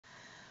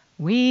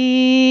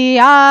We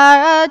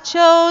are a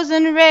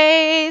chosen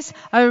race,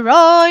 a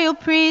royal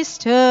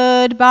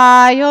priesthood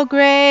by your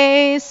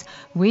grace.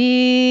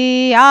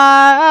 We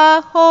are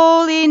a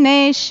holy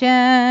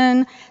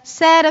nation,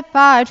 set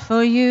apart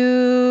for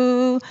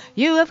you.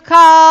 You have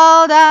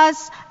called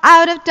us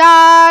out of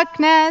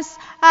darkness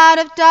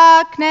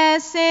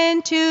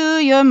into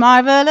your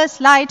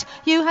marvelous light.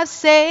 You have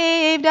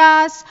saved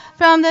us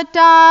from the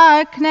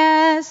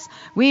darkness.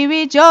 We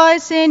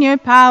rejoice in your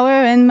power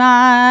and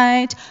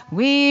might.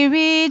 We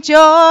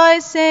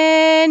rejoice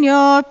in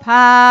your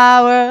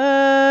power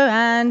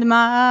and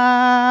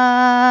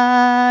might.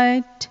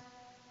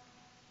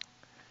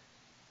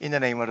 In the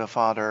name of the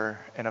Father,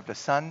 and of the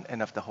Son,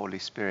 and of the Holy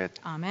Spirit.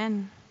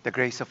 Amen. The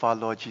grace of our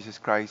Lord Jesus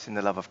Christ and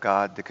the love of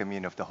God, the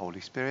communion of the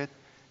Holy Spirit,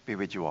 be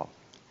with you all.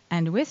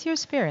 And with your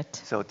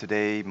spirit. So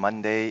today,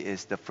 Monday,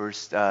 is the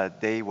first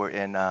day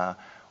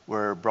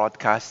we're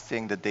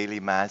broadcasting the daily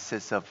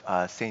masses of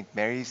St.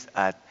 Mary's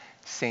at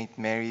St.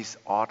 Mary's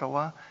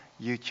Ottawa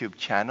YouTube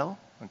channel.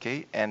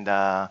 Okay, and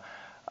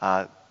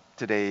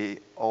today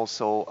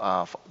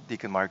also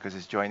Deacon Marcus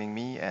is joining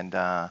me, and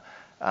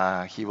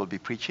he will be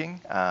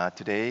preaching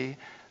today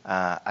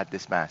at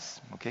this mass.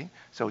 Okay,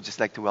 so just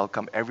like to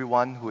welcome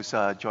everyone who's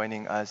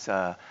joining us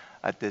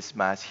at this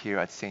mass here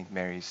at St.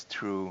 Mary's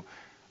through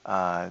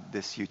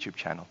this YouTube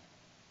channel.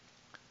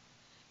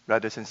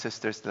 Brothers and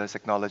sisters, let us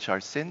acknowledge our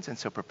sins and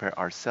so prepare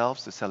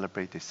ourselves to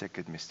celebrate the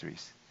sacred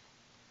mysteries.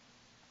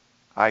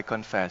 I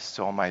confess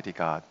to Almighty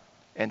God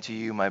and to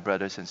you, my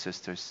brothers and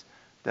sisters,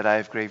 that I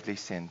have gravely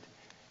sinned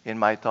in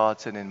my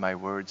thoughts and in my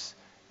words,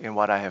 in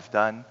what I have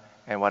done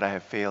and what I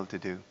have failed to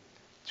do,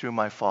 through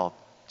my fault,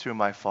 through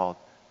my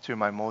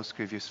most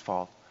grievous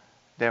fault.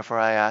 Therefore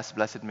I ask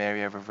Blessed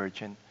Mary, ever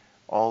Virgin,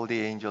 all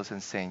the angels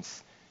and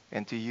saints,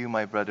 and to you,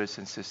 my brothers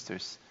and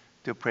sisters,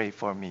 to pray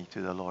for me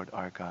to the Lord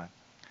our God.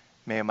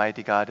 May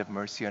Almighty God have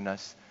mercy on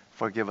us,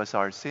 forgive us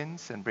our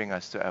sins, and bring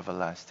us to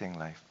everlasting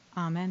life.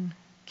 Amen.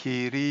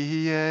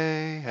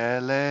 Kyrie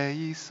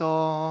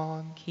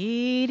eleison.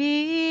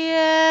 Kyrie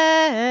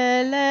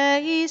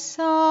eleison.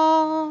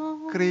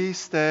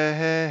 Christe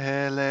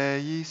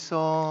eleison.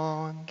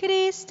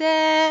 Christe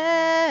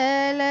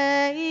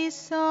eleison.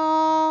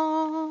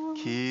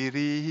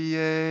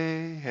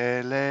 Kyrie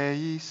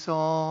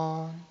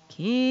eleison.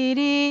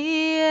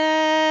 Kyrie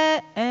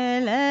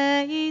eleison.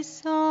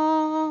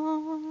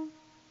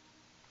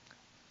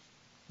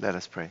 Let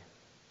us pray.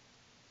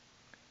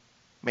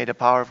 May the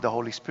power of the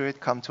Holy Spirit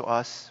come to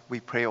us,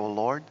 we pray, O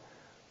Lord,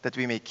 that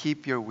we may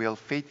keep your will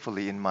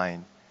faithfully in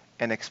mind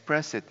and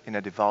express it in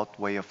a devout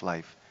way of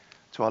life.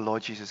 To our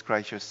Lord Jesus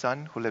Christ, your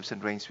Son, who lives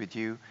and reigns with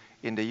you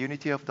in the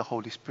unity of the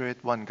Holy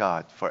Spirit, one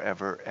God,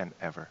 forever and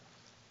ever.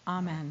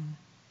 Amen.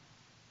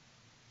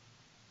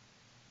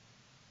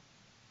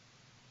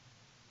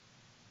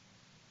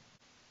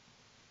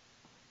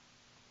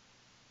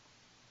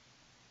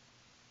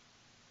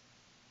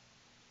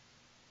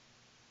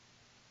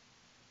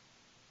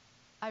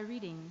 A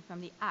reading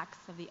from the Acts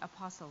of the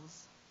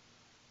Apostles.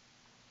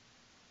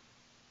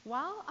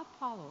 While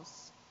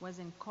Apollos was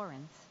in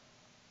Corinth,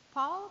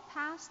 Paul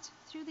passed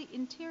through the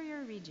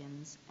interior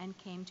regions and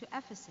came to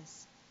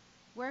Ephesus,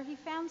 where he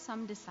found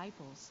some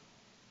disciples.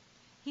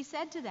 He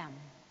said to them,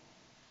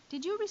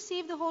 "Did you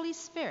receive the Holy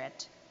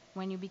Spirit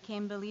when you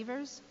became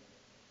believers?"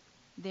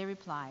 They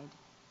replied,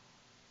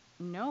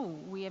 "No,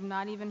 we have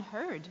not even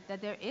heard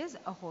that there is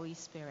a Holy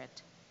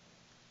Spirit."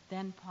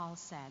 Then Paul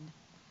said,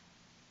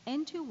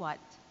 "Into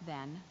what,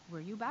 then, were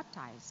you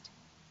baptized?"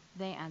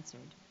 They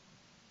answered,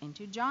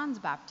 "Into John's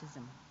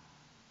baptism."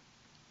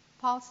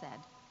 Paul said,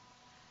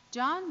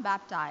 "John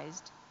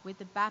baptized with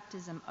the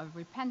baptism of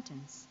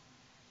repentance,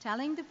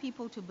 telling the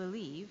people to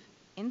believe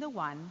in the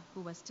one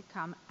who was to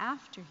come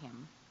after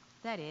him,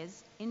 that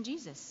is, in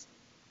Jesus."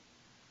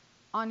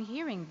 On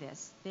hearing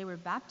this, they were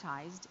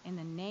baptized in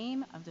the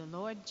name of the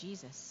Lord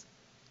Jesus.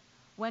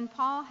 When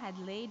Paul had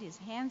laid his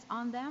hands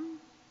on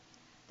them,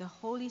 the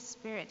Holy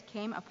Spirit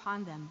came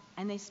upon them,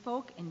 and they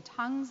spoke in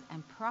tongues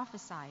and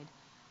prophesied.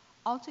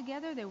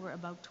 Altogether there were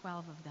about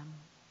 12 of them.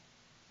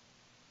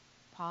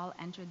 Paul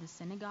entered the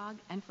synagogue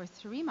and for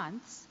 3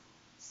 months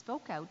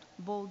spoke out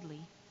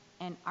boldly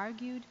and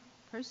argued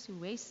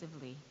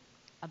persuasively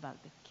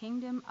about the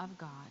kingdom of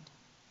God.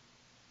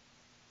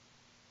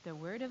 The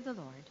word of the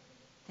Lord.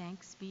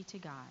 Thanks be to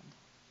God.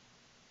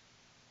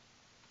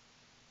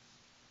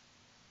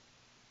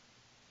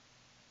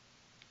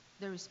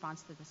 The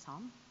response to the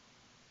psalm.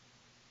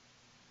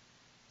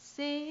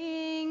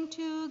 Sing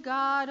to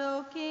God,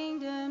 O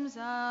kingdoms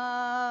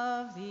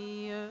of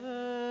the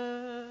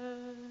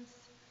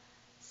earth.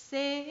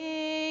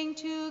 Sing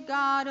to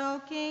God, O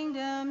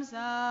kingdoms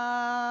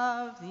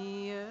of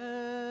the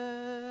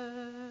earth.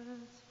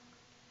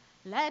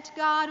 Let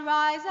God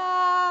rise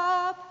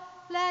up,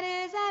 let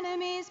his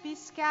enemies be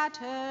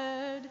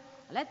scattered.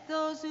 Let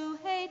those who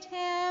hate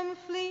him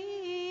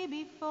flee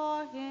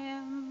before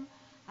him.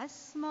 As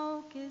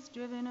smoke is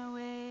driven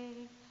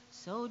away,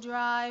 so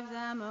drive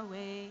them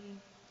away.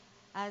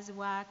 As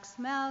wax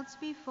melts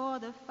before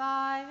the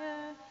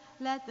fire,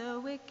 let the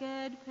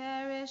wicked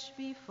perish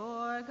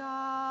before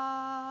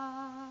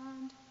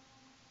God.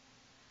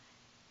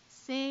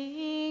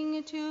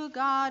 Sing to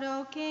God,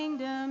 O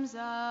kingdoms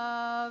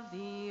of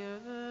the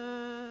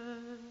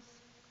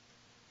earth.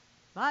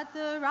 But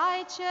the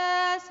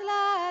righteous,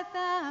 let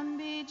them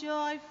be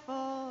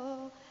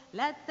joyful,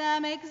 let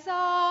them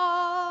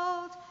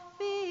exalt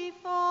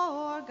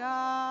before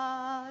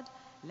God,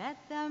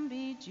 let them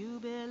be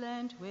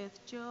jubilant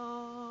with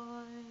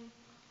joy.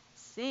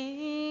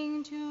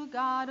 Sing to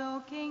God,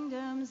 O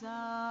kingdoms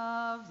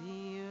of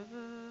the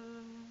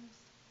earth.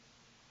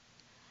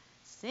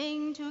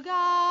 Sing to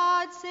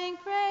God, sing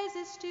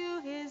praises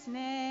to his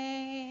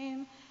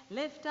name.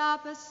 Lift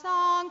up a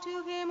song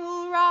to him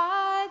who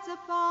rides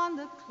upon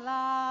the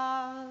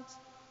clouds.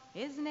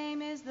 His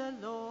name is the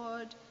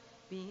Lord.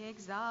 Be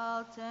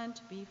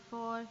exultant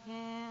before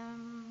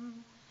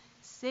him.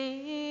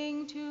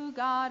 Sing to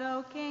God,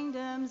 O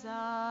kingdoms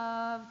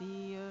of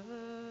the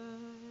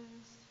earth.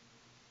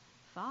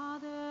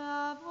 Father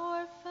of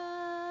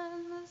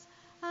orphans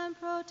and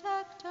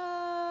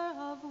protector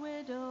of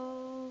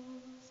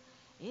widows,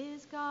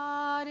 is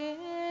God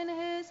in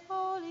his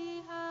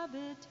holy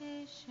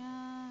habitation.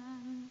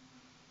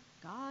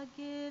 God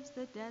gives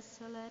the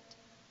desolate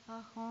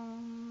a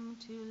home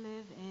to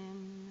live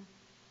in.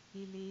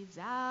 He leads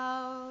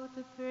out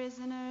the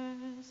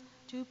prisoners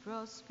to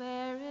prosperity.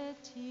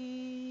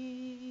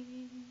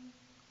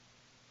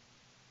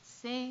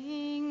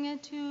 Sing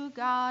to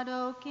God,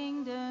 O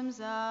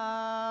kingdoms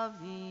of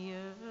the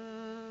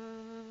earth.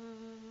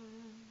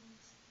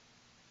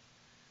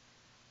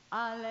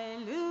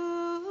 Alleluia,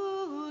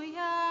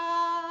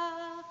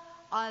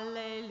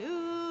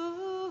 alleluia.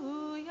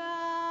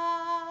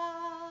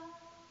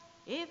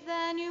 If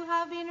then you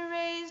have been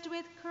raised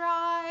with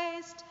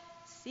Christ,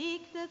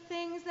 seek the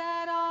things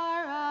that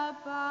are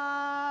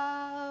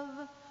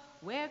above,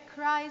 where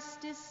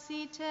Christ is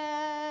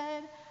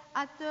seated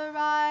at the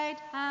right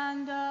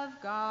hand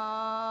of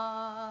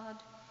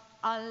God.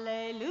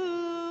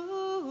 Alleluia.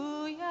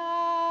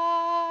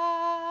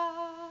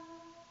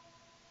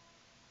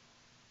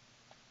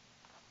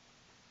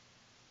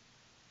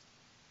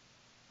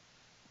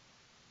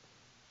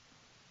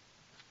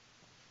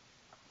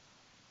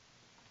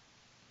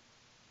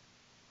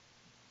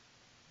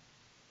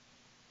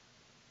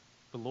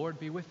 The Lord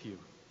be with you.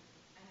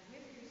 And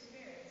with your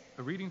spirit.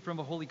 A reading from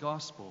the Holy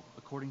Gospel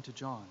according to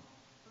John.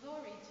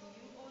 Glory to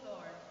you, O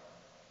Lord.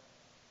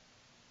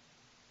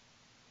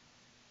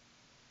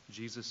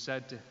 Jesus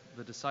said to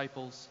the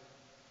disciples,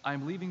 I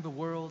am leaving the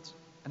world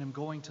and am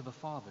going to the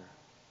Father.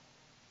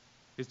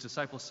 His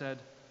disciples said,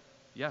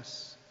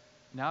 Yes,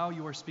 now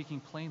you are speaking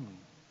plainly,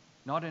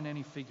 not in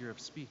any figure of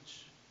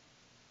speech.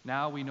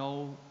 Now we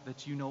know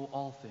that you know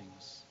all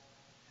things,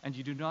 and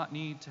you do not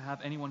need to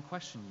have anyone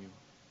question you.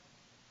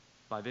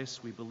 By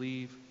this we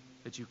believe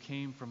that you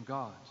came from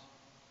God.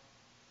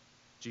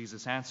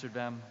 Jesus answered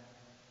them,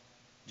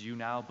 Do you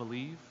now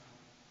believe?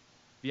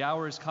 The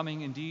hour is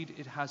coming, indeed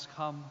it has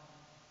come,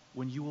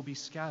 when you will be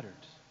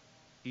scattered,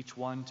 each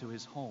one to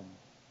his home,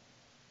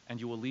 and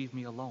you will leave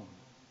me alone.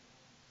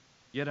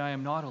 Yet I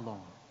am not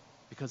alone,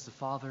 because the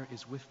Father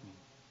is with me.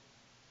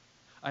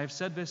 I have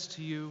said this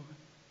to you,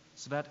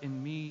 so that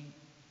in me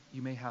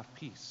you may have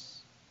peace.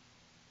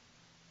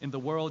 In the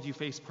world you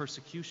face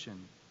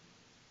persecution,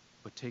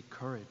 but take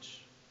courage.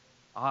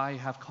 I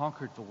have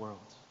conquered the world.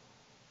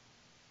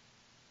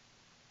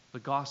 The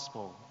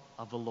Gospel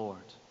of the Lord.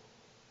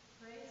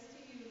 Praise to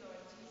you, Lord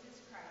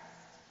Jesus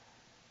Christ.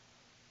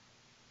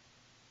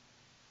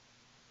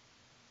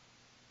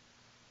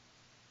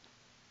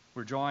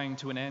 We're drawing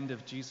to an end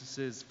of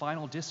Jesus'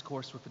 final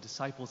discourse with the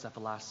disciples at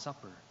the Last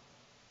Supper.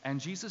 And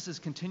Jesus is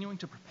continuing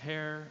to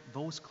prepare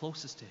those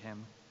closest to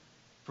him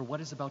for what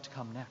is about to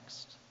come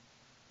next.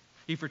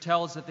 He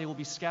foretells that they will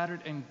be scattered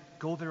and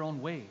go their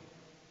own way,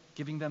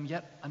 giving them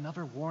yet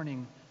another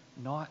warning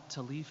not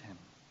to leave him.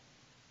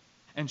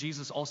 And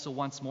Jesus also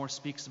once more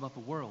speaks about the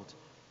world.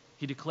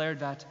 He declared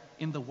that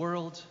in the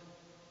world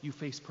you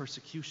face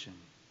persecution,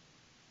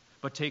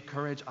 but take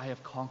courage, I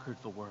have conquered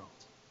the world.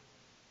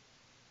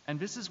 And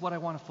this is what I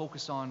want to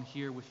focus on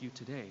here with you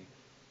today.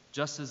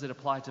 Just as it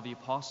applied to the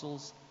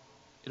apostles,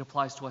 it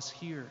applies to us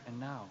here and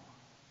now.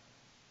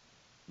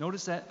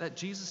 Notice that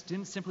Jesus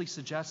didn't simply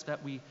suggest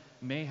that we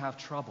may have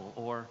trouble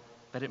or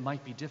that it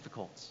might be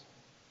difficult.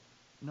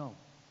 No.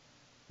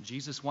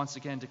 Jesus once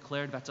again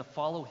declared that to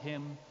follow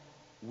him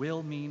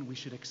will mean we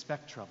should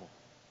expect trouble.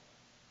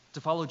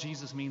 To follow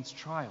Jesus means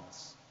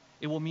trials.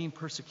 It will mean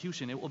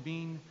persecution. It will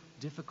mean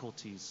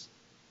difficulties.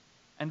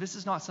 And this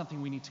is not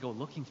something we need to go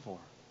looking for.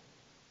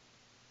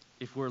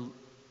 If we're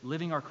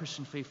living our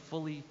Christian faith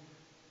fully,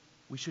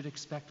 we should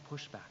expect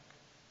pushback.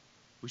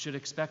 We should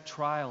expect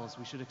trials.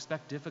 We should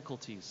expect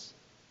difficulties.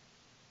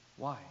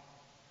 Why?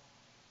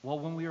 Well,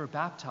 when we were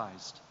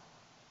baptized,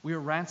 we were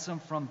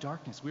ransomed from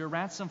darkness. We were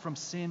ransomed from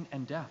sin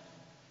and death.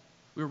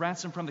 We were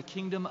ransomed from the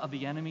kingdom of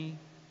the enemy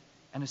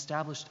and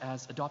established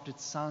as adopted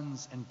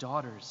sons and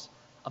daughters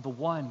of the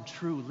one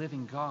true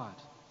living God.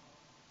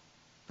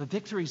 The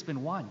victory's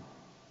been won.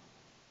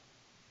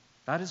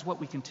 That is what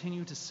we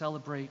continue to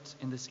celebrate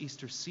in this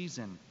Easter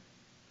season.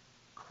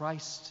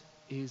 Christ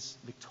is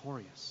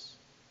victorious.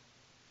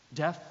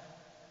 Death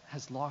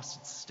has lost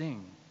its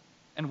sting.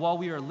 And while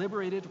we are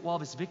liberated, while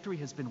this victory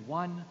has been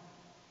won,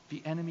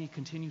 the enemy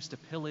continues to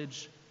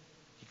pillage,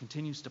 he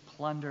continues to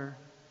plunder,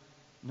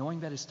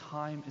 knowing that his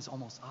time is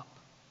almost up.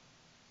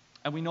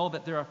 And we know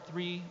that there are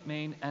three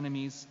main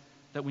enemies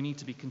that we need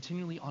to be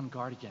continually on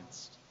guard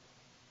against: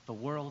 the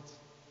world,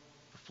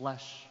 the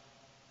flesh,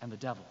 and the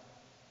devil.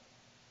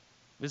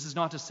 This is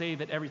not to say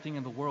that everything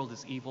in the world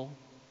is evil,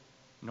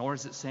 nor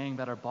is it saying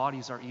that our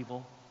bodies are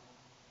evil.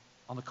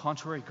 On the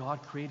contrary,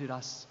 God created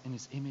us in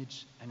his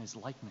image and his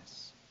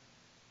likeness.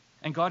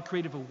 And God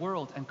created the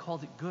world and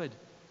called it good.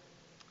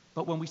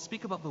 But when we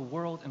speak about the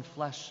world and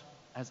flesh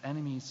as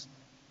enemies,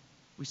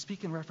 we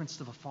speak in reference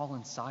to the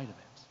fallen side of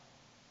it,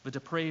 the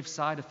depraved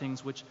side of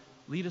things which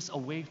lead us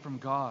away from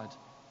God,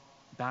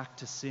 back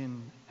to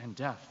sin and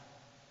death.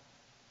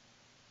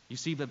 You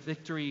see, the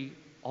victory,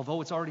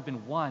 although it's already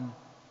been won,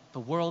 the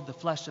world, the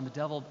flesh, and the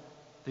devil,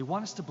 they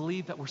want us to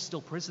believe that we're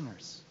still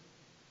prisoners.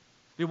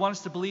 They want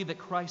us to believe that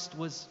Christ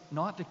was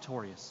not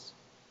victorious,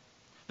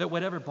 that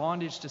whatever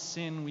bondage to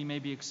sin we may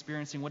be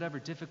experiencing, whatever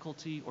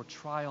difficulty or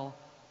trial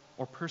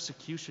or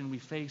persecution we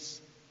face,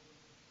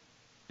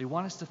 they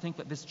want us to think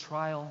that this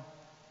trial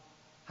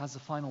has the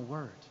final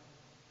word.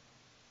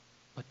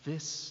 But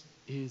this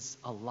is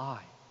a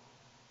lie.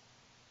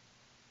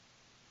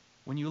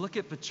 When you look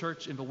at the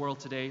church in the world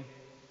today,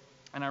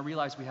 and I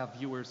realize we have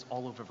viewers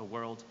all over the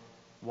world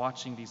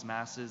watching these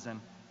masses,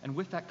 and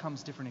with that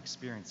comes different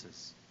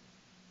experiences.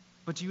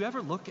 But do you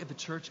ever look at the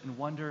church and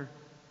wonder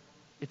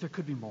if there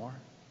could be more?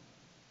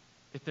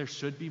 If there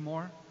should be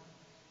more?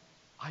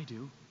 I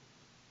do.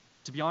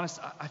 To be honest,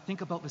 I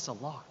think about this a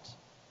lot.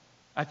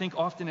 I think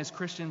often as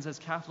Christians, as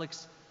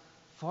Catholics,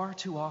 far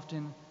too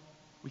often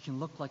we can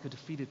look like a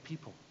defeated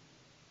people.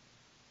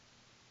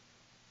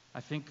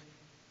 I think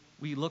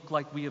we look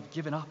like we have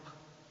given up.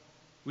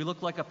 We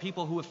look like a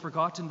people who have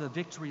forgotten the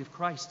victory of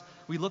Christ.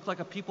 We look like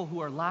a people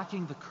who are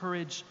lacking the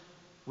courage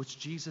which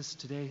Jesus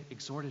today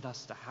exhorted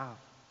us to have.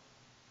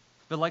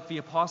 But like the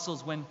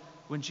apostles,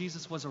 when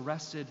Jesus was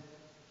arrested,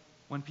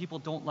 when people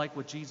don't like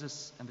what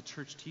Jesus and the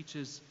church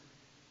teaches,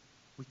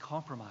 we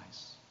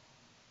compromise.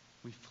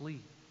 We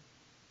flee.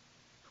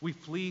 We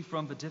flee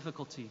from the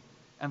difficulty,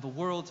 and the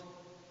world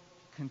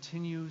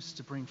continues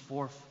to bring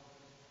forth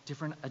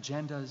different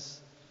agendas,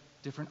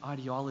 different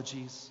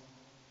ideologies,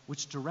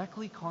 which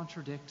directly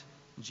contradict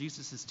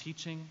Jesus'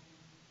 teaching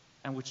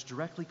and which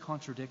directly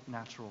contradict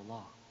natural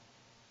law.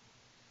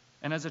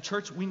 And as a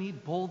church, we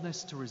need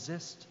boldness to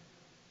resist.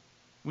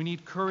 We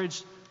need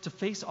courage to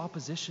face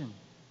opposition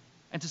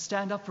and to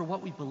stand up for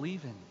what we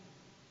believe in,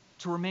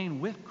 to remain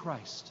with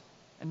Christ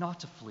and not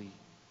to flee,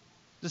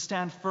 to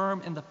stand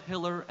firm in the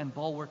pillar and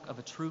bulwark of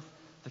the truth,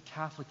 the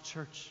Catholic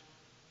Church,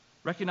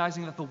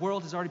 recognizing that the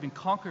world has already been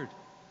conquered.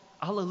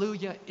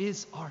 Alleluia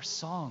is our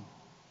song.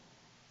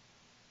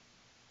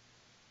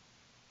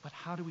 But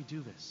how do we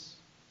do this?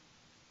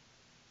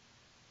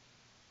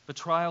 The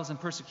trials and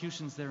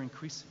persecutions, they're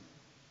increasing.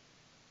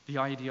 The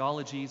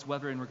ideologies,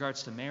 whether in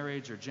regards to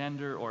marriage or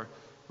gender or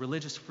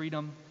religious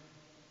freedom,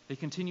 they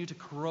continue to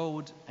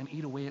corrode and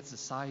eat away at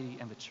society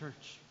and the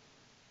church.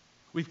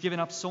 We've given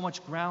up so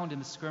much ground in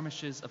the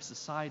skirmishes of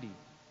society.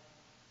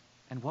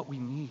 And what we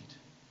need,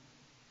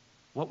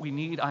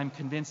 I'm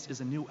convinced,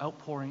 is a new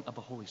outpouring of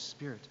the Holy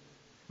Spirit.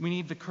 We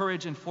need the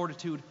courage and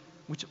fortitude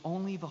which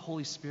only the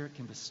Holy Spirit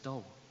can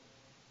bestow.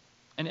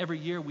 And every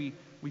year we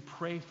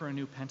pray for a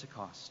new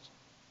Pentecost.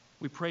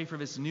 We pray for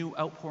this new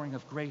outpouring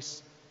of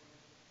grace.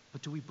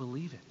 But do we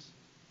believe it?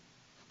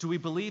 Do we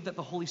believe that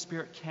the Holy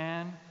Spirit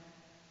can,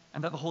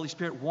 and that the Holy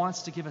Spirit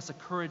wants to give us a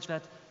courage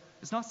that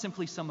is not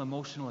simply some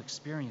emotional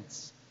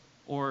experience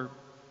or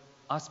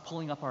us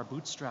pulling up our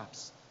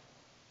bootstraps,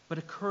 but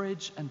a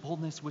courage and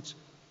boldness which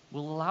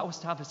will allow us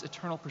to have this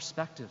eternal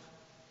perspective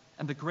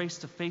and the grace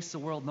to face the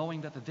world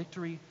knowing that the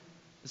victory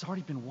has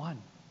already been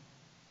won.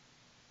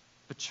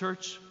 The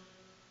church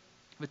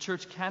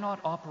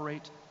cannot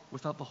operate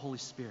without the Holy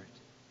Spirit.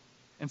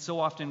 And so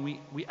often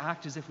we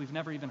act as if we've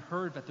never even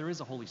heard that there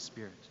is a Holy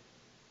Spirit.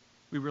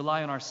 We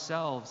rely on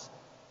ourselves,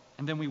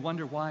 and then we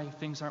wonder why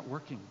things aren't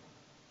working.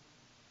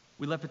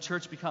 We let the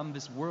church become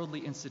this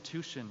worldly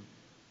institution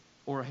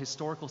or a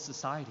historical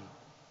society.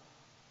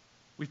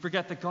 We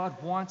forget that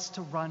God wants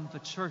to run the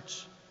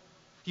church.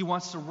 He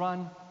wants to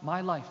run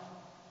my life.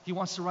 He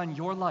wants to run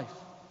your life.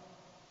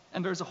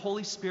 And there's a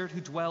Holy Spirit who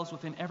dwells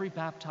within every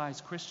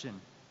baptized Christian.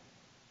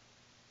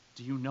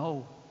 Do you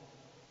know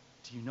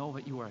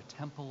that you are a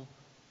temple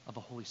of the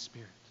Holy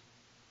Spirit?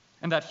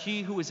 And that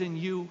he who is in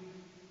you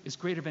is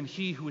greater than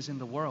he who is in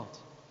the world.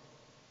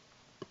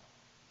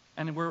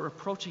 And we're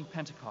approaching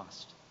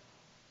Pentecost,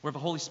 where the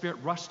Holy Spirit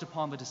rushed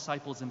upon the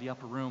disciples in the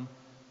upper room,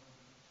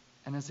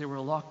 and as they were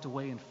locked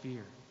away in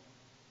fear.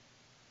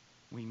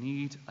 We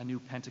need a new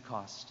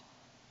Pentecost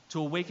to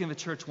awaken the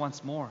church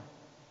once more.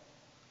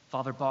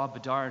 Father Bob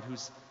Bedard,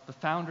 who's the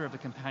founder of the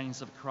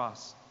Companions of the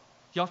Cross,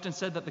 he often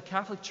said that the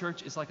Catholic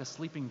Church is like a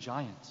sleeping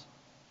giant.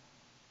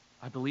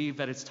 I believe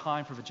that it's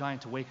time for the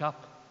giant to wake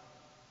up.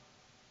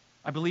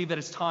 I believe that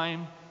it's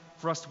time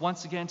for us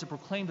once again to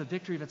proclaim the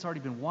victory that's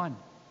already been won,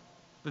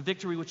 the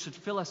victory which should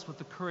fill us with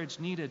the courage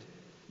needed,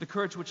 the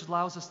courage which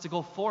allows us to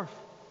go forth,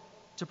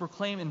 to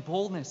proclaim in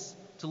boldness,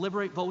 to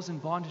liberate those in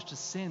bondage to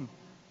sin,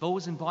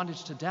 those in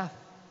bondage to death.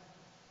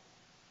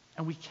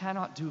 And we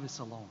cannot do this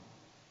alone.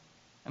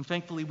 And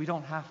thankfully, we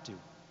don't have to.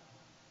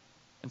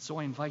 And so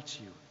I invite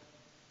you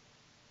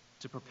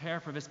to prepare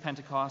for this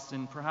Pentecost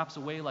in perhaps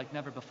a way like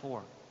never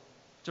before,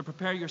 to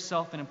prepare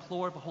yourself and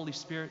implore the Holy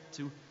Spirit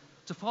to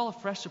fall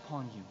afresh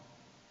upon you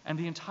and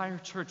the entire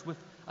church with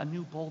a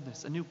new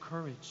boldness, a new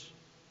courage.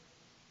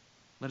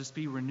 Let us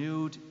be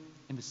renewed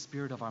in the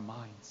spirit of our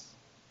minds.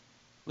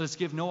 Let us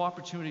give no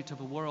opportunity to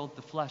the world,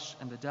 the flesh,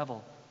 and the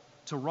devil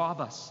to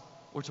rob us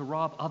or to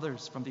rob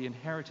others from the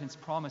inheritance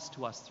promised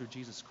to us through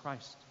Jesus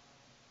Christ.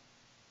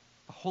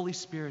 The Holy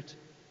Spirit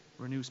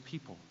renews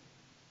people,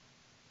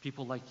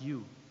 people like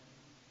you,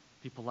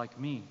 people like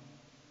me.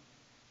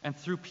 And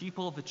through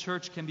people, the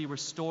church can be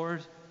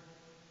restored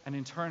and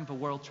in turn the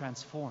world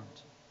transformed.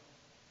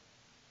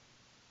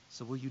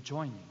 So will you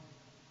join me?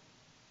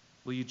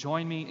 Will you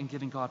join me in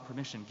giving God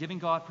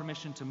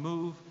permission to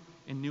move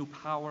in new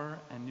power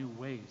and new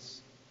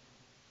ways,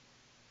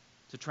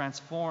 to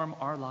transform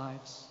our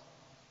lives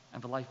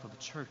and the life of the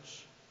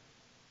church?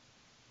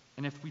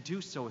 And if we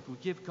do so, if we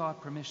give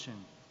God permission,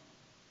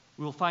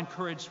 we will find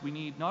courage we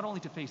need not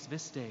only to face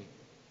this day,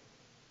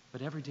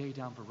 but every day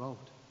down the road.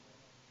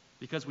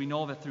 Because we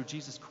know that through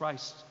Jesus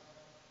Christ,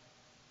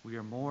 we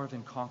are more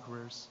than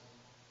conquerors.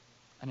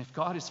 And if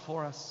God is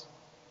for us,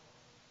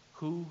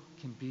 who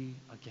can be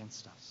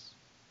against us?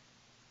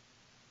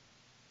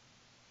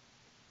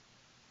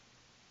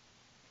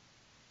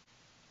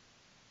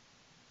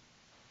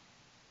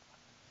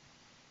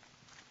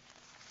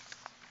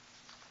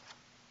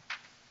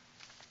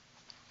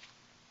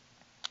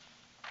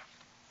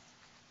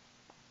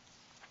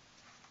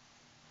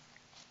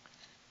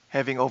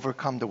 Having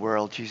overcome the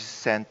world, Jesus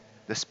sent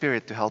the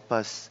Spirit to help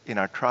us in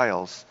our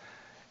trials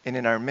and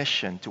in our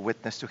mission to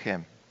witness to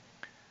Him.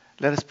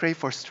 Let us pray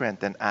for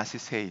strength and ask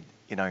His aid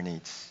in our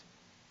needs.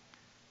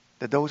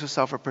 That those who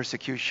suffer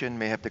persecution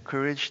may have the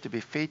courage to be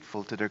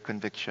faithful to their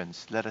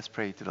convictions. Let us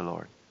pray to the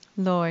Lord.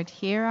 Lord,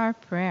 hear our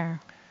prayer.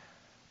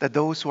 That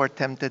those who are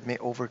tempted may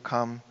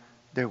overcome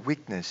their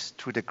weakness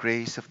through the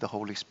grace of the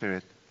Holy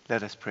Spirit.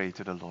 Let us pray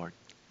to the Lord.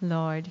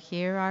 Lord,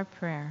 hear our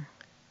prayer.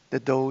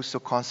 That those who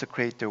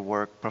consecrate their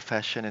work,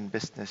 profession, and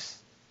business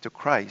to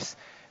Christ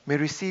may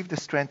receive the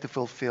strength to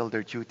fulfill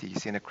their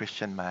duties in a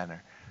Christian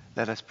manner.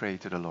 Let us pray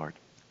to the Lord.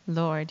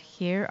 Lord,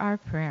 hear our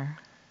prayer.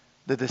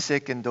 That the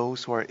sick and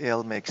those who are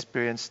ill may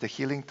experience the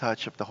healing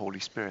touch of the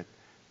Holy Spirit.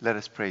 Let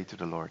us pray to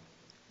the Lord.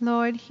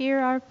 Lord, hear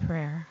our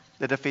prayer.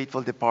 That the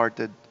faithful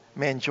departed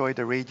may enjoy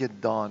the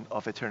radiant dawn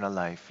of eternal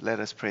life.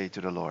 Let us pray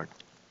to the Lord.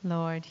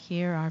 Lord,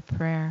 hear our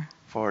prayer.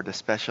 For the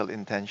special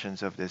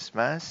intentions of this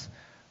Mass,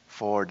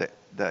 for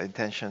the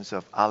intentions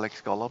of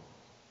Alex Golub,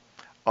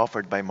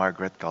 offered by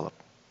Margaret Golub.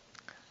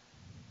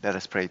 Let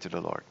us pray to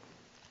the Lord.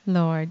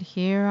 Lord,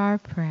 hear our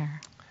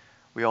prayer.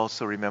 We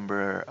also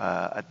remember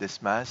at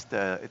this Mass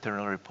the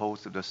eternal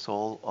repose of the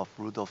soul of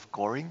Rudolf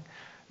Goring,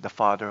 the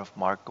father of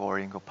Mark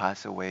Goring, who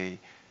passed away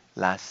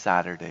last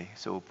Saturday.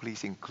 So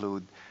please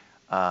include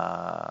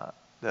the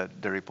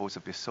repose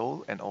of his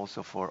soul, and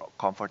also for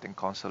comfort and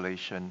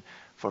consolation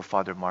for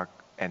Father Mark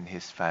and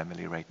his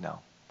family right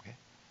now. Okay?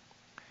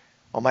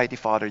 Almighty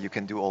Father, you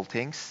can do all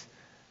things.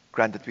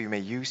 Grant that we may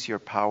use your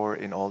power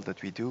in all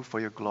that we do for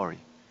your glory.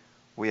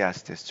 We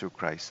ask this through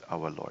Christ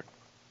our Lord.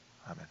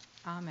 Amen.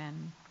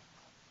 Amen.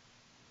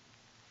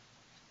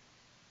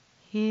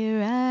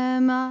 Here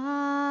am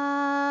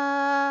I,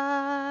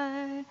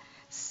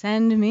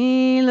 send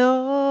me, Lord.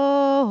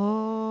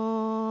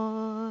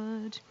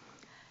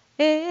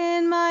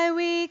 In my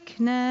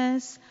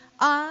weakness,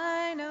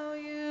 I know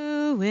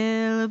you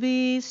will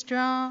be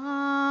strong.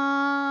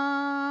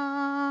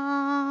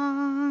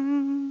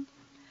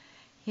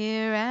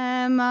 Here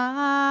am I,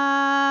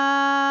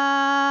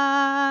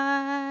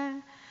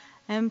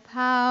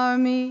 empower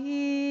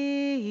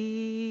me.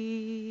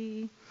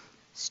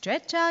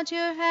 Stretch out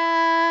your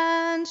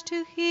hand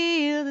to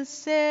heal the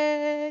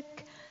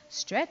sick.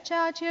 Stretch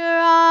out your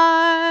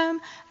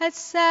arm and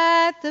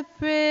set the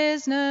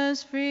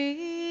prisoners free.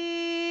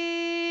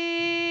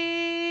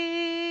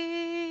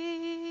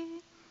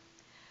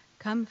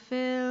 Come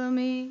fill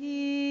me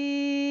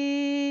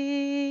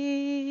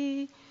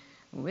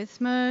with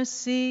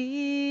mercy.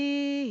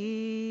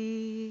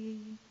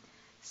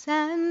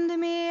 Send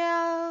me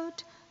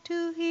out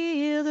to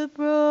heal the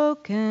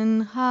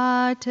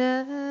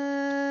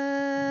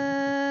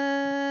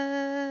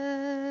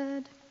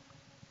broken-hearted.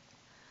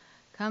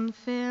 Come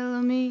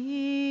fill me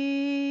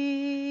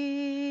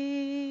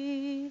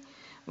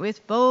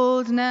with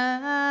boldness.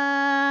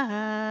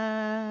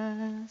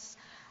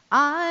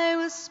 I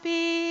will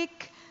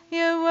speak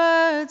your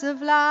words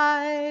of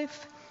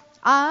life.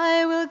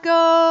 I will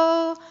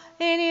go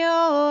in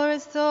your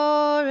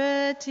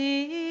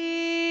authority.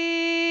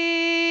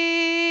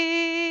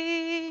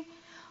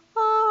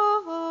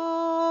 Oh,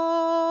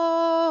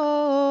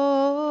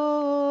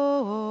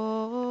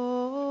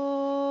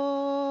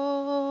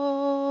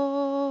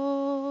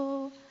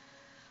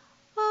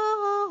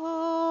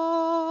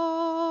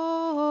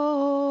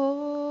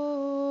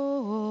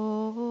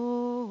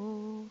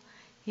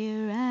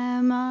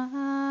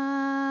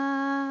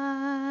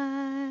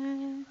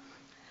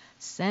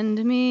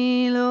 Send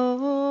me,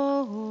 Lord.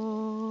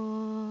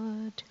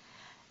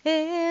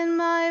 In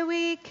my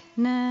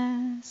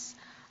weakness,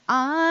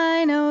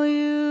 I know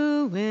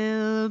you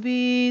will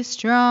be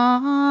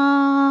strong.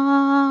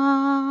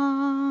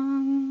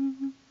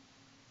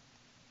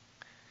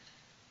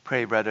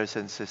 Pray, brothers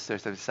and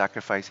sisters, that the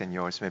sacrifice and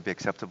yours may be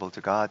acceptable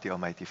to God, the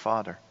Almighty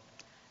Father.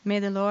 May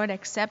the Lord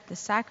accept the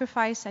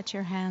sacrifice at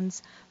your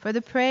hands for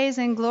the praise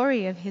and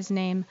glory of his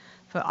name,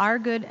 for our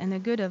good and the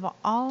good of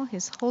all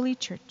his holy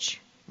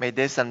church. May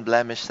this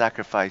unblemished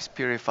sacrifice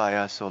purify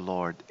us, O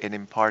Lord, and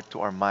impart to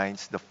our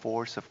minds the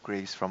force of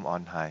grace from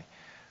on high,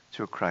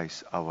 through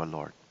Christ our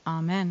Lord.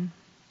 Amen.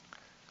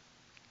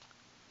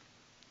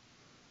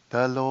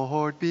 The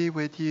Lord be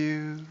with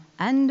you.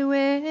 And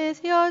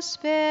with your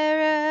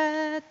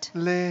spirit,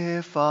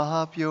 Lift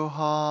up your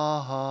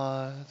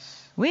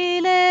hearts. we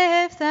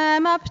lift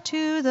them up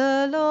to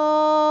the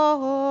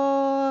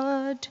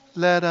Lord.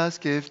 Let us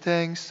give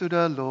thanks to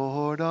the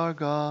Lord our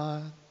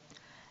God.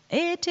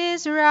 It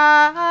is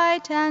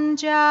right and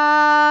just.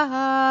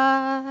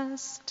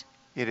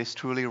 It is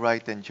truly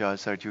right and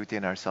just, our duty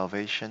and our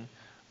salvation,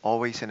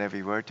 always and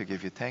everywhere to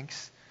give you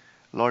thanks,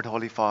 Lord,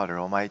 Holy Father,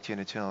 Almighty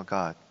and eternal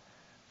God,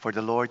 for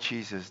the Lord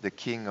Jesus, the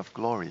King of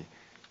glory,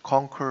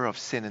 conqueror of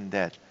sin and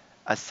death,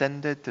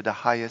 ascended to the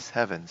highest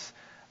heavens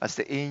as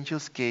the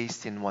angels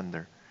gazed in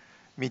wonder,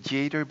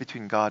 mediator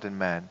between God and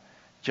man,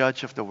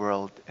 judge of the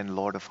world and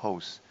Lord of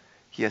hosts.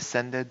 He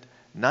ascended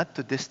not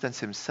to distance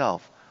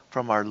himself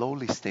from our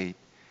lowly state,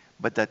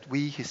 but that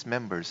we, his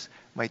members,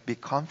 might be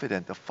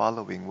confident of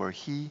following where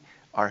he,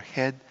 our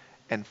head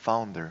and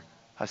founder,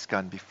 has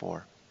gone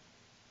before.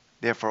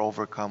 Therefore,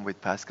 overcome with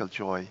paschal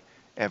joy,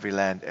 every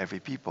land, every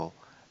people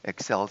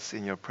excels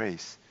in your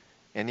praise,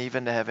 and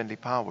even the heavenly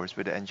powers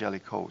with the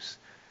angelic hosts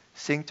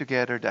sing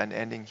together the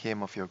unending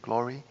hymn of your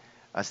glory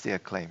as they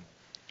acclaim.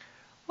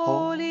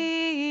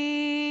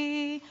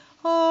 Holy,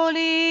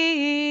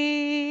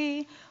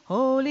 holy,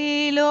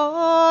 holy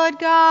Lord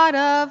God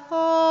of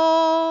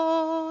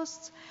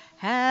hosts,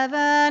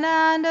 heaven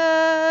and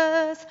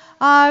earth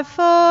are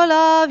full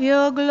of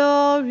your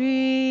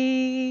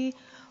glory.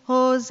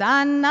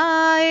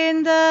 Hosanna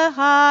in the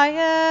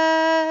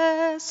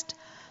highest.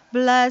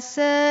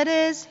 Blessed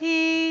is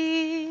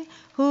he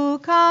who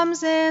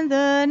comes in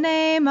the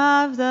name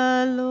of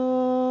the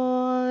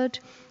Lord.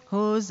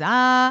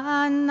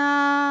 Hosanna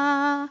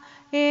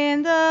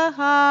in the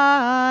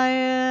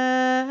highest.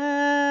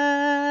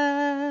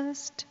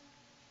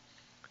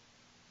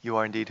 You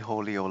are indeed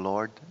holy, O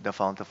Lord, the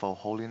fount of all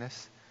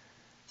holiness.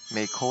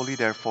 Make holy,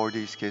 therefore,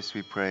 these gifts,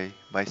 we pray,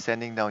 by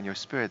sending down your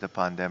Spirit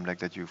upon them like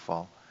the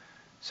dewfall,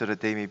 so that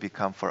they may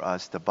become for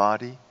us the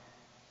body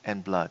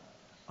and blood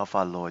of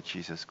our Lord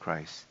Jesus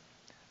Christ.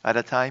 At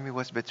the time he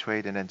was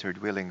betrayed and entered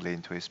willingly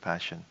into his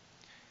passion,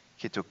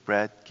 he took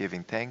bread,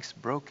 giving thanks,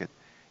 broke it,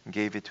 and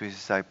gave it to his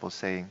disciples,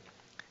 saying,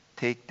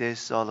 "Take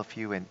this, all of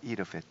you, and eat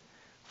of it,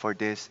 for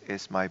this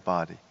is my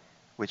body,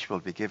 which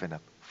will be given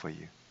up for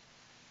you."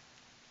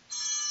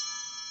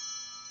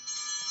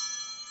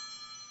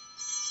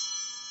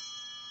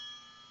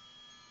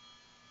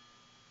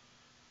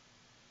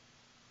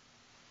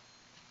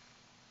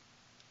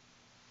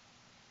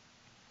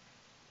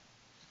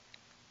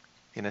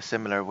 In a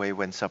similar way,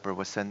 when supper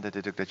was ended,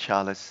 he took the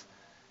chalice,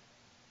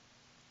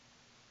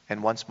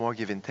 and once more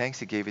giving thanks,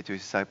 he gave it to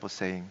his disciples,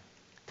 saying,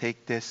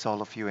 "Take this,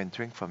 all of you, and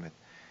drink from it,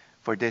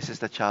 for this is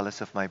the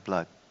chalice of my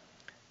blood,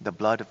 the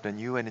blood of the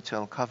new and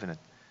eternal covenant,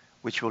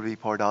 which will be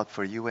poured out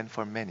for you and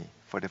for many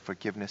for the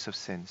forgiveness of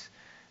sins.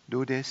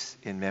 Do this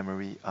in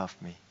memory of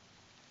me."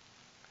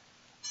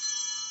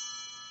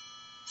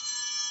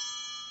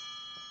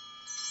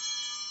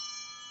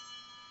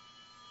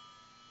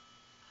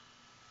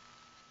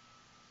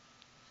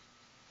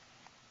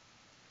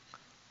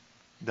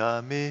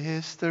 The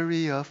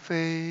mystery of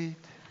faith.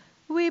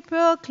 We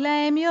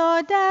proclaim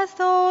your death,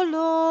 O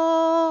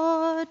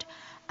Lord,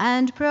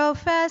 and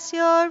profess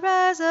your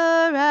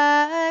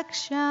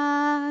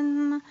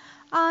resurrection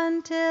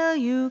until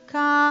you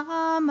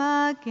come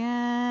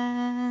again.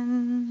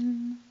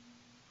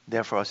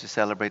 Therefore, as we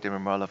celebrate the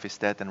memorial of his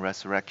death and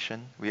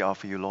resurrection, we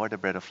offer you, Lord, the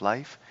bread of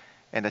life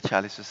and the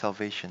chalice of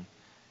salvation,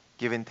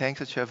 giving thanks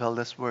that you have held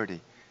us worthy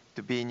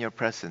to be in your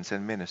presence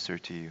and minister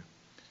to you.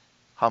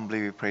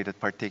 Humbly we pray that,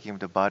 partaking of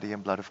the body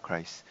and blood of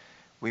Christ,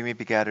 we may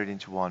be gathered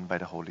into one by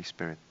the Holy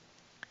Spirit.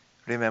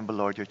 Remember,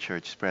 Lord, your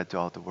church spread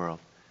throughout the world,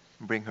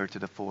 and bring her to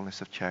the fullness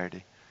of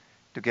charity,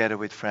 together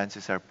with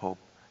Francis our Pope,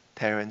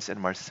 Terence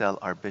and Marcel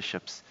our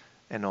bishops,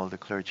 and all the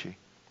clergy.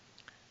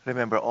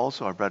 Remember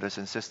also our brothers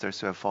and sisters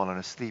who have fallen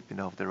asleep in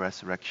the hope of the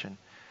resurrection,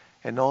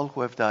 and all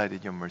who have died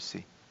in your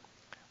mercy.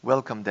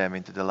 Welcome them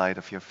into the light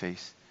of your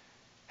face.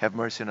 Have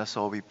mercy on us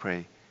all, we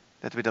pray,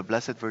 that with the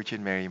Blessed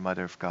Virgin Mary,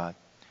 Mother of God,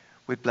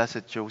 with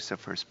blessed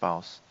Joseph, her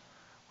spouse,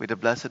 with the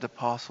blessed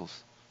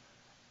apostles,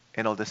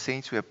 and all the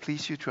saints who have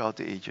pleased you throughout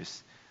the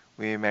ages,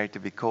 we may merit to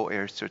be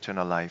co-heirs to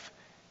eternal life,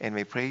 and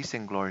may praise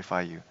and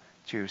glorify you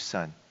through your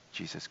Son,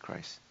 Jesus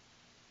Christ.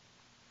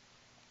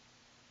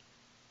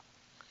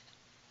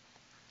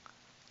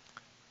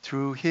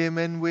 Through him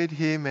and with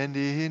him and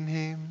in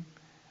him,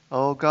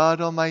 O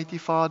God, Almighty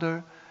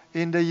Father,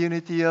 in the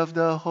unity of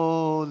the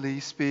Holy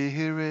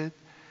Spirit,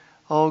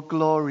 all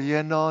glory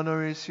and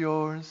honor is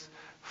yours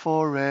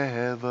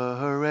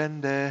forever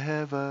and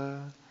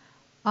ever.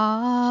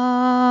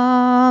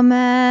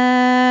 Amen.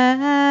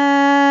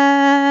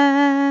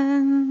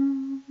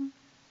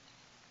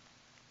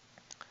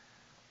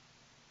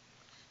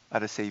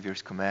 At the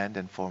Savior's command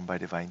and formed by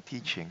divine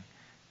teaching,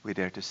 we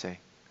dare to say,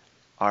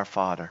 Our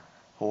Father,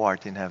 who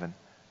art in heaven,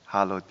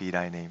 hallowed be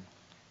thy name.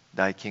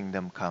 Thy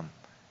kingdom come,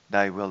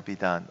 thy will be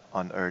done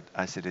on earth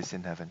as it is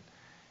in heaven.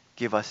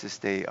 Give us this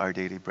day our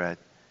daily bread,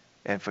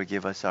 and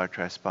forgive us our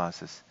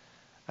trespasses,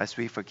 as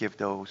we forgive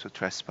those who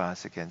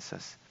trespass against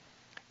us.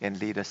 And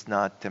lead us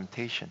not into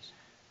temptation,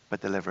 but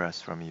deliver us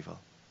from evil.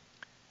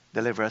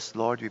 Deliver us,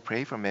 Lord, we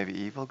pray, from every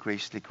evil.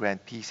 Graciously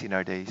grant peace in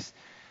our days,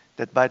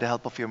 that by the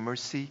help of your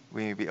mercy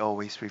we may be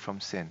always free from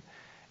sin,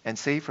 and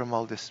safe from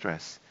all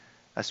distress,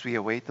 as we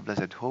await the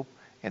blessed hope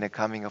and the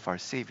coming of our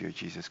Savior,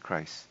 Jesus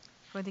Christ.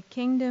 For the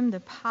kingdom, the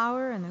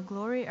power, and the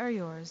glory are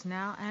yours,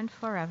 now and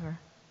forever.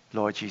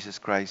 Lord Jesus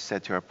Christ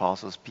said to your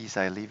apostles, Peace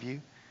I leave you,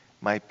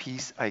 my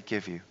peace I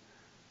give you.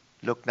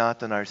 Look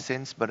not on our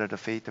sins, but on the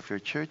faith of your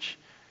church,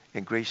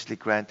 and graciously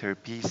grant her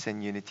peace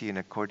and unity in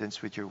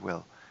accordance with your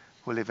will,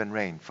 who live and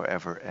reign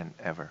forever and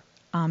ever.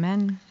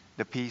 Amen.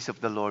 The peace of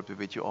the Lord be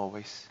with you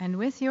always. And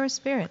with your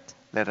spirit.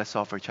 Let us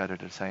offer each other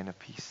the sign of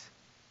peace.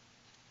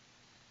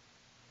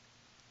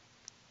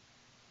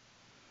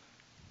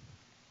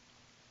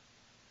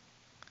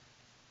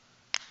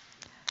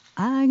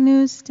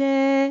 Agnus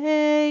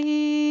Dei,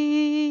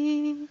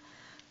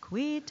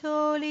 qui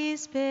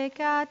tollis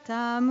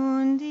peccata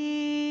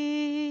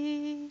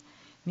mundi,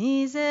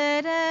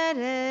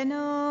 miserere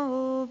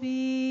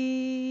nobis.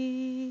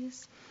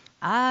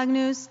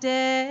 Agnus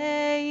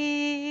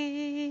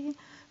Dei,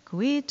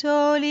 qui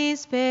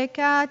tollis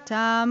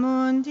peccata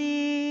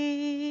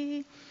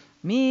mundi,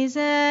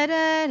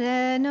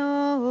 miserere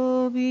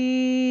nobis.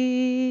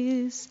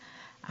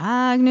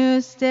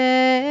 Agnus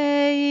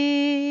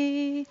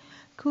Dei,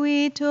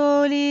 qui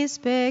tollis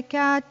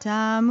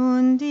peccata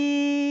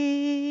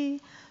mundi,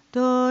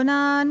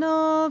 dona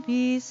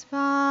nobis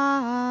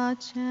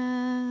pacem.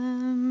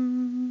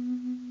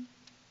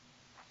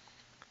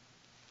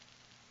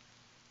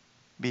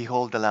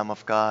 Behold the Lamb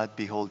of God,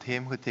 behold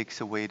him who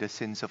takes away the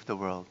sins of the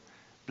world.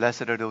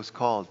 Blessed are those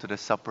called to the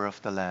supper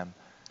of the Lamb.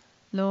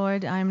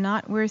 Lord, I am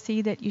not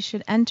worthy that you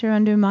should enter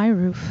under my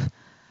roof,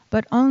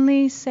 but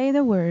only say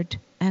the word,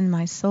 and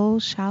my soul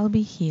shall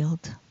be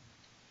healed.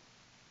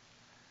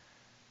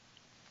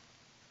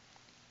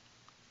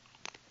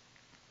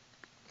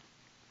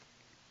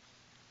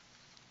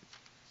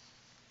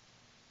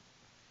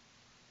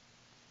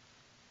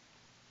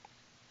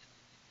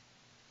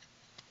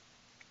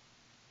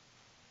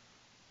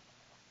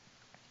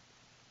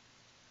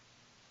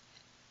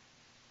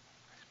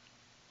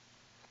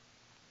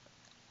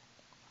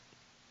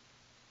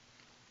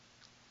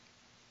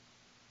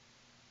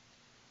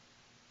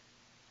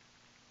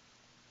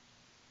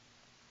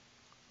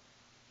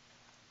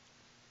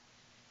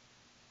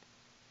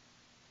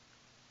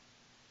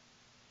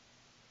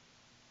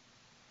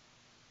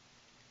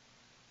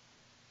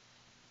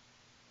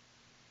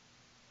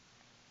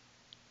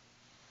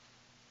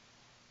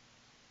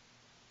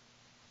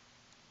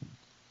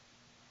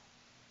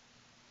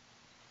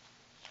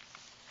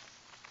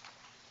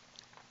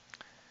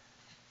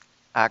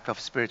 Act of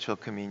spiritual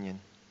communion.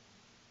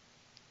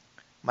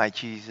 My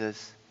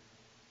Jesus,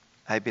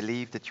 I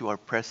believe that you are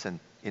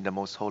present in the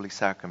most holy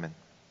sacrament.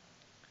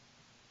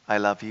 I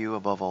love you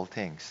above all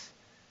things,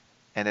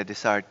 and I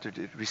desire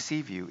to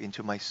receive you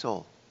into my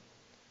soul.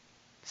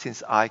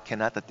 Since I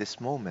cannot at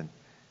this moment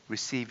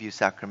receive you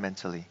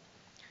sacramentally,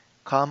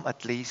 come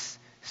at least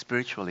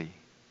spiritually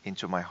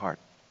into my heart.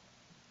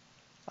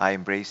 I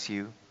embrace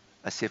you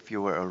as if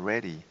you were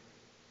already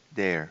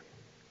there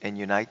and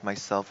unite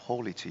myself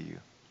wholly to you.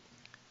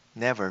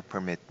 Never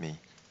permit me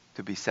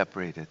to be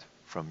separated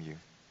from you.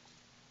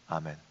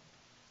 Amen.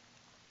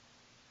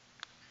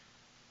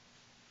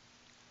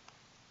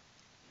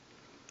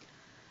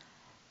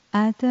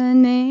 At the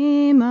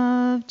name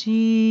of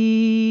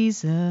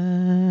Jesus,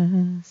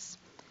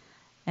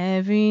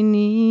 every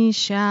knee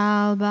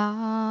shall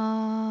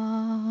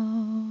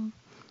bow,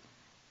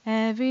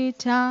 every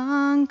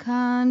tongue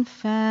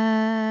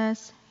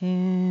confess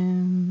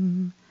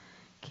him,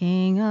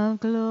 King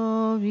of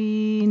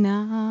glory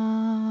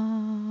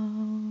now.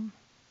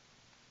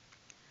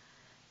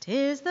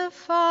 'Tis the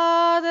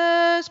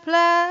Father's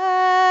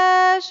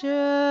pleasure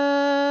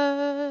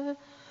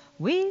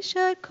we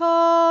should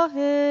call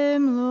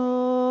him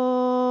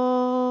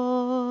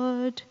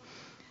Lord,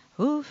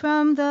 who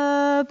from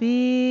the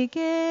beginning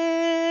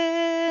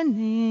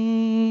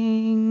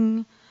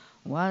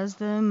was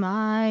the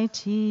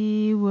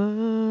mighty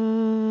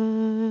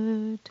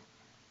Word.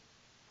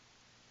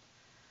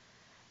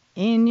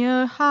 In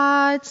your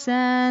hearts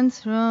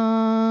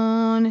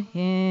enthrone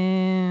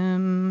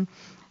him,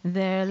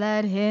 there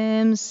let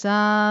him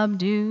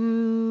subdue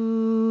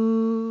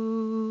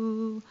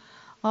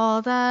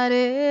all that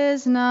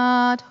is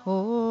not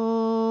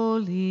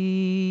holy.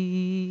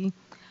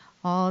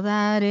 all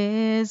that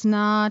is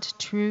not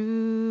true.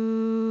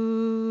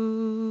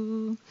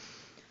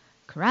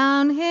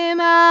 Crown him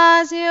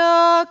as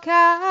your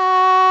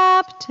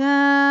captain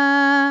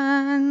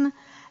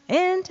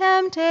in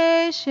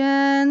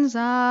temptation's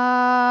hour.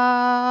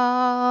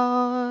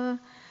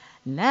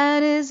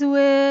 Let his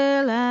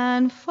will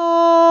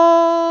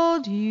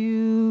enfold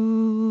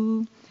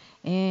you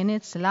in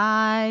its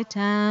light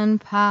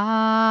and power.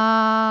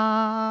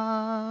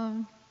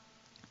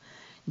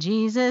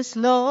 Jesus,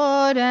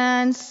 Lord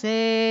and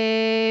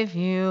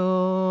Savior,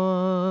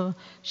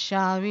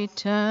 shall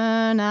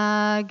return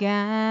again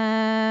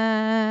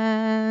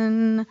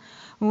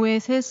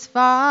with his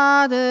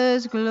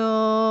Father's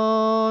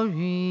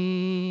glory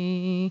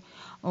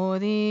o'er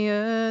the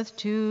earth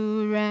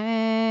to reign.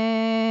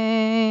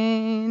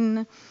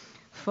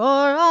 For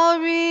all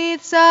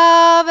wreaths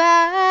of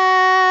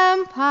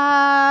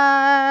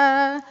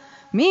empire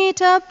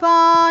meet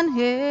upon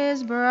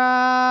his brow,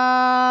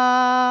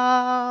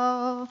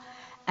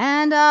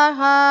 and our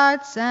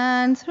hearts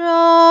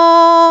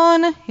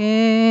enthrone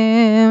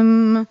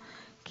him,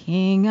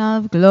 King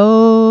of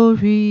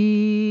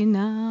glory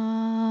now.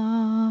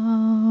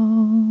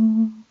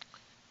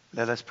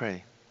 Let us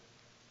pray.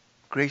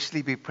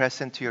 Graciously be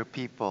present to your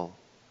people,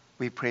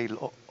 we pray,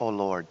 O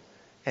Lord,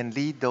 and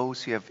lead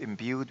those you have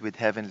imbued with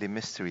heavenly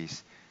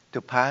mysteries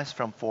to pass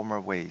from former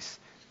ways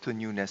to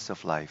newness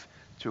of life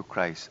through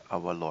Christ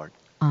our Lord.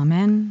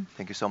 Amen.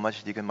 Thank you so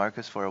much, Deacon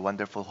Marcus, for a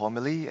wonderful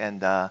homily.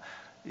 And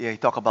you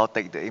talk about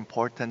the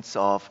importance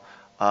of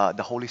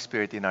the Holy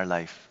Spirit in our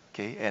life.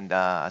 Okay, and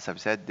as I've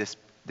said,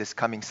 this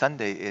coming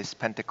Sunday is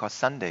Pentecost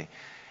Sunday,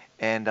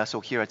 and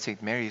so here at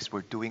St. Mary's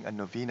we're doing a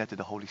novena to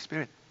the Holy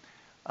Spirit.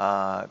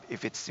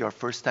 If it's your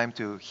first time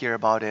to hear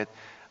about it,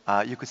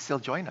 you could still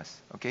join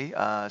us. Okay,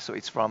 so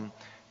it's from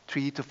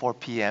 3 to 4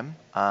 p.m.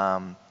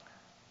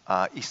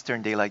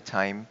 Eastern Daylight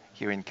Time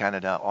here in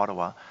Canada,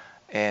 Ottawa.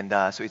 And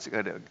so it's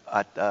here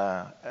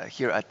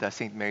at the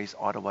St. Mary's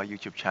Ottawa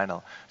YouTube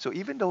channel. So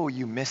even though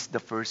you missed the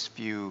first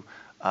few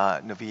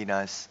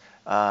novenas,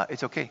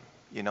 it's okay.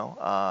 You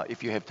know,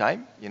 if you have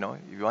time, you know,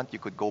 if you want, you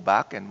could go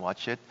back and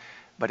watch it.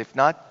 But if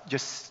not,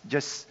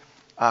 just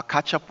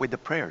catch up with the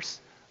prayers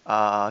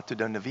to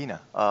the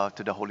novena,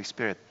 to the Holy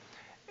Spirit.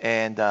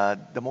 And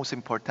the most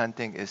important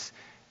thing is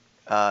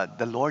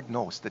the Lord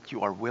knows that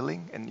you are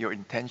willing and your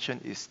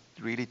intention is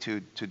really to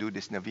do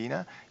this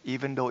novena,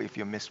 even though if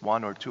you miss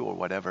one or two or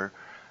whatever,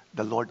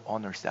 the Lord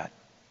honors that,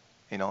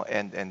 you know.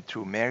 And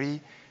through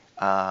Mary,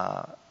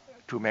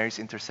 through Mary's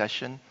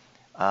intercession,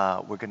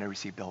 we're going to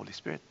receive the Holy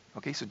Spirit.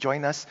 Okay, so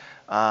join us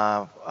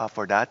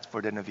for that,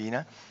 for the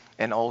novena.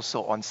 And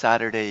also on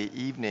Saturday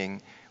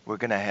evening, we're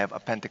going to have a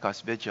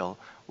Pentecost vigil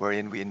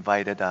wherein we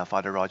invited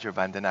Father Roger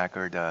Van den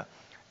Acker, the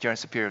General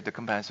Superior of the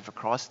Companions of the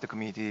Cross, the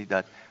community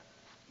that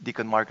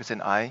Deacon Marcus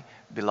and I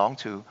belong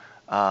to.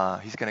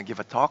 He's going to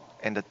give a talk,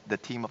 and the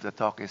theme of the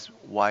talk is,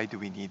 why do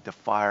we need the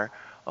fire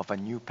of a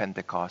new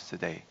Pentecost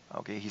today?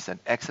 Okay, he's an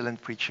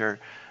excellent preacher.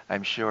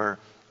 I'm sure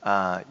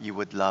you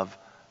would love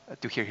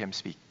to hear him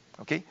speak.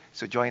 Okay,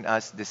 so join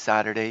us this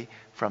Saturday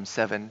from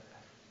 7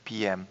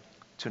 p.m.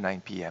 to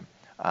 9 p.m.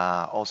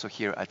 Also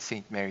here at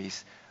St.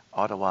 Mary's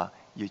Ottawa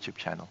YouTube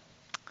channel.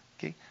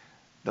 Okay,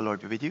 the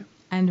Lord be with you.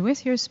 And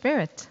with your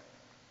spirit.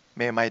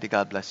 May Almighty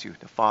God bless you,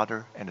 the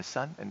Father, and the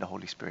Son, and the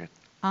Holy Spirit.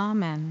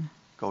 Amen.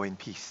 Go in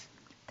peace.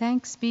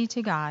 Thanks be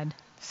to God.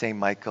 Saint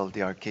Michael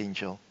the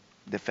Archangel,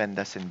 defend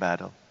us in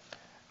battle.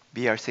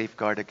 Be our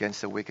safeguard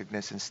against the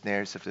wickedness and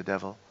snares of the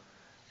devil.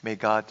 May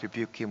God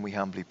rebuke him, we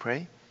humbly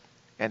pray.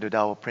 And with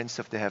our Prince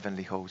of the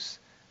heavenly hosts,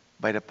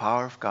 by the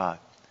power of God,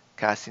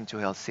 cast into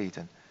hell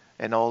Satan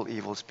and all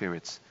evil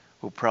spirits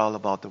who prowl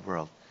about the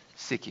world,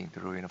 seeking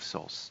the ruin of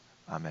souls.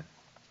 Amen.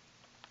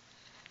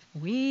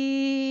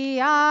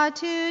 We are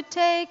to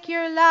take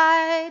your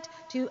light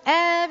to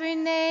every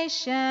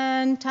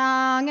nation,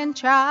 tongue, and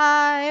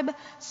tribe,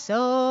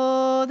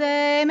 so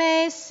they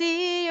may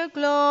see your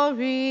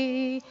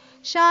glory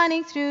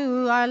shining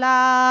through our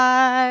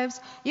lives.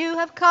 You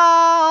have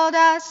called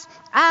us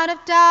out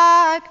of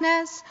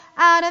darkness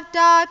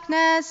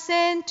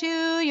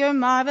into your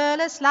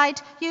marvelous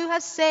light. You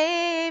have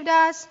saved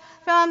us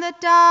from the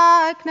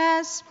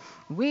darkness.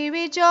 We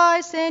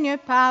rejoice in your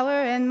power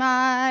and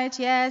might.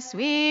 Yes,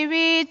 we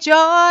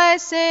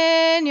rejoice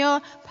in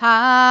your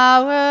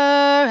power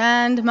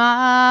and might.